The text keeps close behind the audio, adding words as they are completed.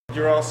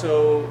You're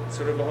also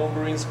sort of a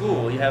homebrewing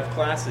school. You have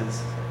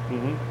classes.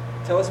 Mm-hmm.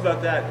 Tell us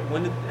about that.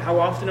 How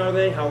often are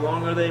they? How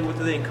long are they? What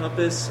do they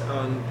encompass?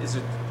 Is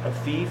it a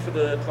fee for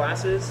the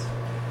classes?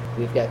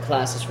 We've got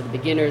classes for the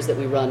beginners that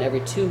we run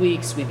every 2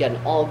 weeks. We've got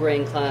an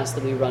all-grain class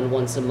that we run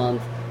once a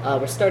month.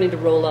 We're starting to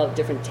roll out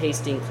different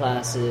tasting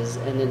classes,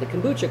 and then the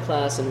kombucha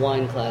class and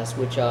wine class,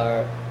 which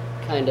are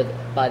kind of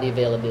by the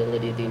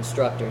availability of the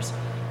instructors,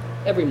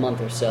 every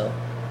month or so.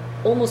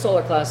 Almost all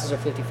our classes are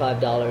 $55,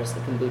 the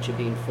kombucha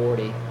being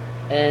 $40.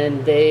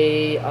 And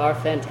they are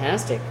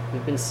fantastic.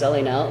 We've been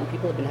selling out, and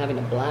people have been having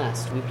a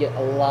blast. We get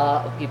a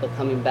lot of people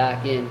coming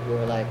back in who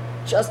are like,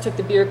 just took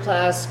the beer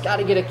class, got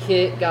to get a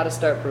kit, got to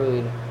start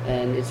brewing.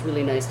 And it's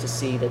really nice to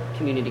see the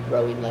community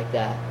growing like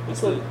that.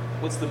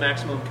 What's the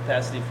maximum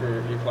capacity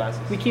for your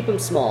classes? We keep them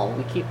small.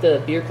 We keep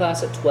the beer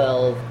class at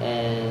 12,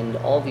 and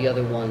all the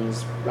other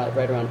ones right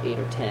around 8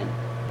 or 10.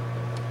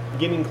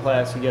 Beginning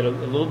class, you get a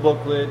little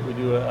booklet. We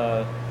do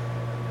a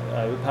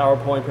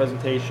PowerPoint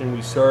presentation.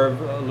 We serve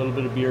a little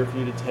bit of beer for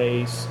you to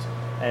taste,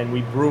 and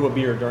we brew a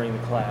beer during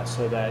the class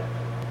so that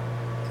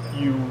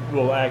you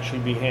will actually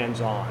be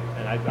hands-on.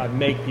 And I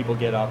make people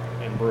get up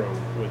and brew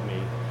with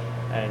me,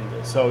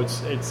 and so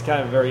it's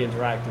kind of a very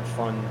interactive,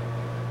 fun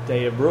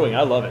day of brewing.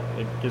 I love it.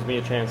 It gives me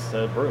a chance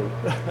to brew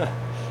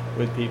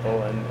with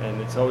people,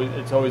 and it's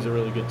always a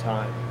really good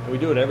time. And we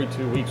do it every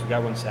 2 weeks. We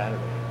got one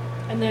Saturday.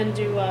 And then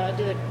do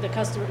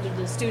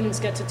the students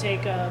get to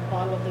take a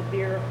bottle of the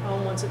beer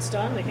home once it's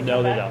done? They can No,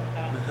 come they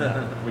back? don't.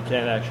 No, we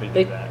can't actually do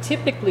They that.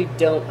 typically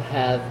don't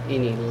have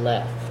any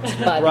left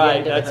by the Right,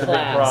 end of that's the a big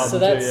class, problem so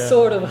that's too,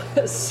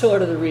 yeah.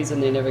 sort of the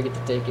reason they never get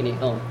to take any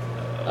home.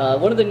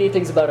 One of the neat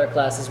things about our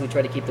class is we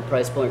try to keep the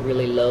price point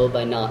really low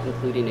by not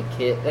including a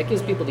kit. That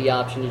gives people the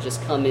option to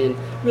just come in,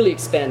 really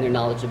expand their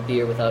knowledge of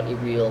beer without any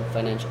real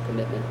financial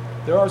commitment.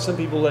 There are some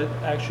people that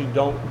actually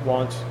don't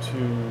want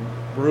to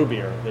brew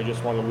beer. They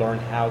just want to learn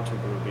how to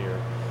brew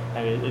beer.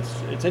 And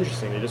it's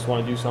interesting. They just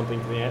want to do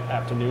something for the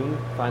afternoon,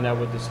 find out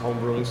what this home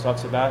brewing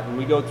stuff's about. And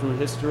we go through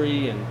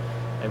history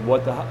and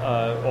what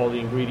all the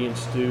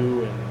ingredients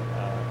do,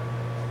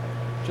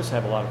 and just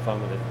have a lot of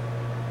fun with it.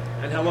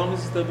 And how long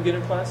is the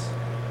beginner class?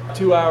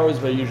 2 hours,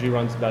 but it usually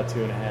runs about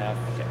 2.5.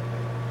 Okay.